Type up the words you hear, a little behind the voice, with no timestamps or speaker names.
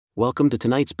Welcome to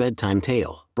tonight's bedtime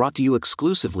tale, brought to you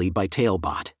exclusively by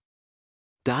Talebot.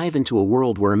 Dive into a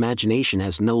world where imagination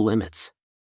has no limits.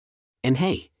 And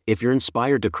hey, if you're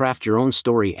inspired to craft your own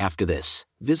story after this,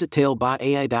 visit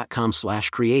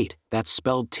talebotai.com/create. That's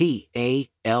spelled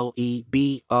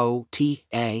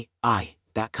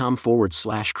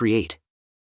TALEBOTAI.com/create.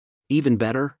 Even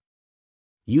better?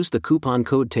 Use the coupon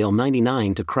code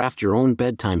TALE99 to craft your own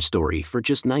bedtime story for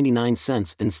just 99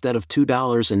 cents instead of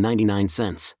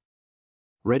 $2.99.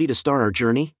 Ready to start our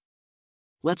journey?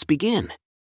 Let's begin.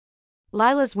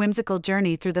 Lyla's whimsical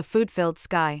journey through the food-filled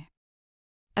sky.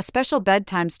 A special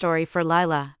bedtime story for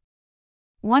Lyla.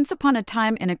 Once upon a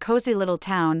time in a cozy little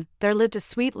town, there lived a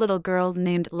sweet little girl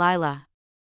named Lyla.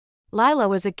 Lyla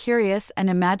was a curious and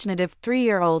imaginative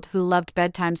 3-year-old who loved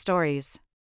bedtime stories.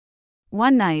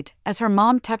 One night, as her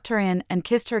mom tucked her in and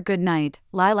kissed her goodnight,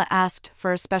 Lyla asked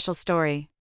for a special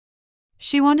story.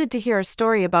 She wanted to hear a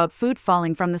story about food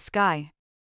falling from the sky.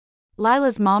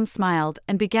 Lyla's mom smiled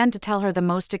and began to tell her the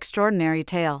most extraordinary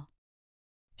tale.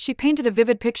 She painted a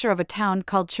vivid picture of a town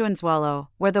called Whimsical,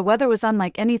 where the weather was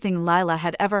unlike anything Lyla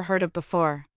had ever heard of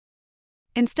before.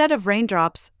 Instead of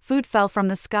raindrops, food fell from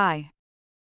the sky.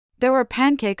 There were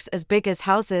pancakes as big as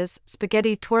houses,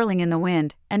 spaghetti twirling in the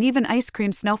wind, and even ice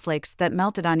cream snowflakes that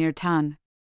melted on your tongue.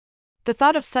 The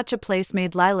thought of such a place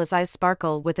made Lyla's eyes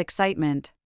sparkle with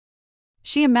excitement.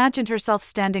 She imagined herself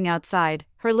standing outside,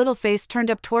 her little face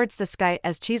turned up towards the sky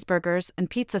as cheeseburgers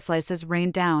and pizza slices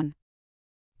rained down.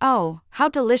 Oh, how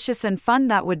delicious and fun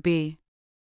that would be!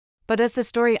 But as the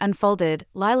story unfolded,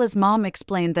 Lyla's mom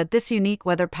explained that this unique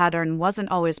weather pattern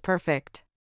wasn't always perfect.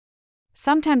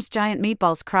 Sometimes giant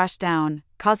meatballs crashed down,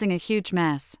 causing a huge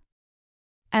mess.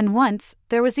 And once,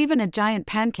 there was even a giant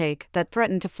pancake that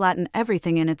threatened to flatten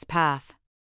everything in its path.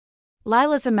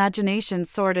 Lyla's imagination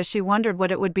soared as she wondered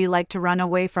what it would be like to run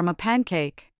away from a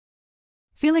pancake.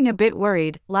 Feeling a bit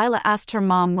worried, Lyla asked her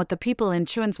mom what the people in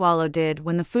Whimsical did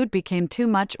when the food became too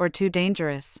much or too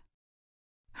dangerous.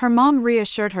 Her mom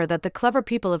reassured her that the clever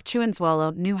people of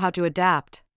Whimsical knew how to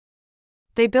adapt.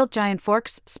 They built giant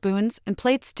forks, spoons, and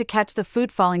plates to catch the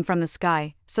food falling from the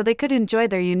sky, so they could enjoy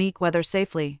their unique weather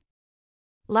safely.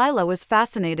 Lyla was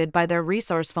fascinated by their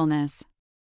resourcefulness.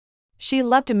 She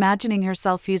loved imagining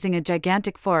herself using a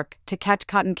gigantic fork to catch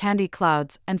cotton candy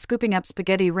clouds and scooping up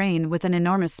spaghetti rain with an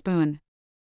enormous spoon.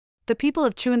 The people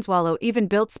of Whimsical even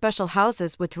built special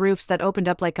houses with roofs that opened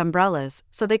up like umbrellas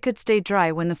so they could stay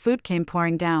dry when the food came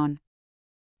pouring down.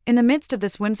 In the midst of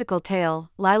this whimsical tale,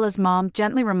 Lyla's mom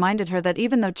gently reminded her that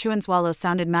even though Whimsical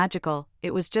sounded magical,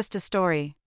 it was just a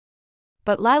story.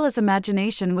 But Lyla's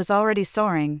imagination was already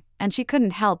soaring, and she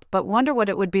couldn't help but wonder what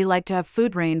it would be like to have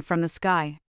food rain from the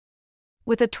sky.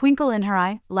 With a twinkle in her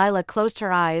eye, Lyla closed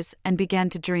her eyes and began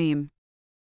to dream.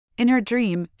 In her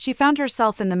dream, she found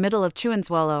herself in the middle of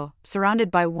Whimsical, surrounded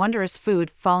by wondrous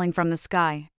food falling from the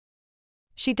sky.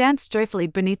 She danced joyfully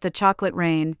beneath the chocolate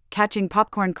rain, catching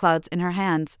popcorn clouds in her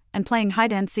hands, and playing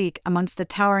hide-and-seek amongst the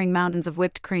towering mountains of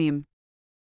whipped cream.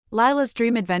 Lyla's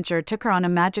dream adventure took her on a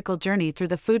magical journey through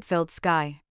the food-filled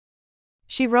sky.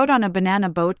 She rode on a banana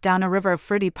boat down a river of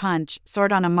fruity punch,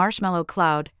 soared on a marshmallow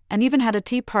cloud, and even had a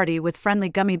tea party with friendly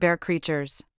gummy bear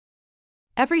creatures.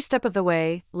 Every step of the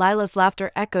way, Lyla's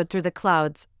laughter echoed through the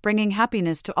clouds, bringing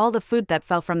happiness to all the food that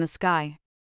fell from the sky.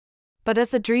 But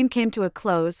as the dream came to a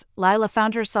close, Lyla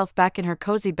found herself back in her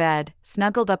cozy bed,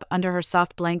 snuggled up under her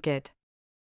soft blanket.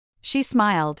 She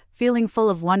smiled, feeling full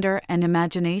of wonder and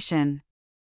imagination.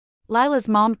 Lyla's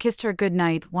mom kissed her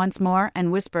goodnight once more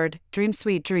and whispered, "Dream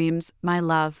sweet dreams, my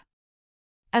love."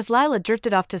 As Lyla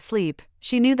drifted off to sleep,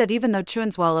 she knew that even though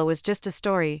Whimsical was just a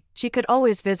story, she could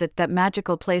always visit that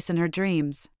magical place in her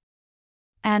dreams.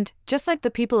 And, just like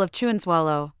the people of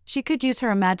Whimsical, she could use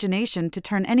her imagination to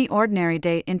turn any ordinary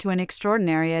day into an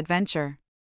extraordinary adventure.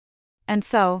 And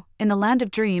so, in the land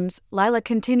of dreams, Lyla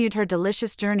continued her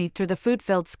delicious journey through the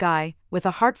food-filled sky, with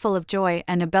a heart full of joy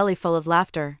and a belly full of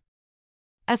laughter.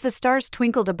 As the stars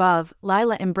twinkled above,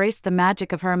 Lyla embraced the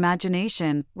magic of her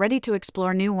imagination, ready to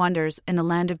explore new wonders in the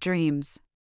land of dreams.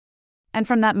 And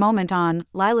from that moment on,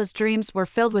 Lyla's dreams were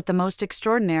filled with the most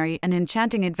extraordinary and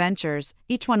enchanting adventures,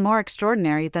 each one more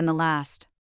extraordinary than the last.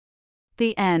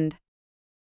 The end.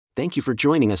 Thank you for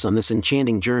joining us on this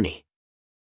enchanting journey.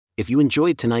 If you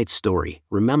enjoyed tonight's story,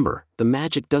 remember, the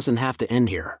magic doesn't have to end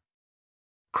here.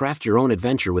 Craft your own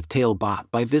adventure with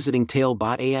Talebot by visiting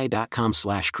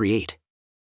talebotai.com/create.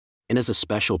 And as a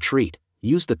special treat,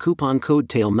 use the coupon code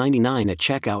TALE99 at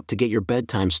checkout to get your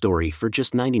bedtime story for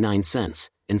just 99 cents,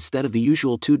 instead of the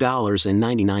usual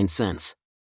 $2.99.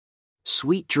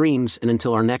 Sweet dreams, and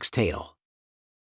until our next tale.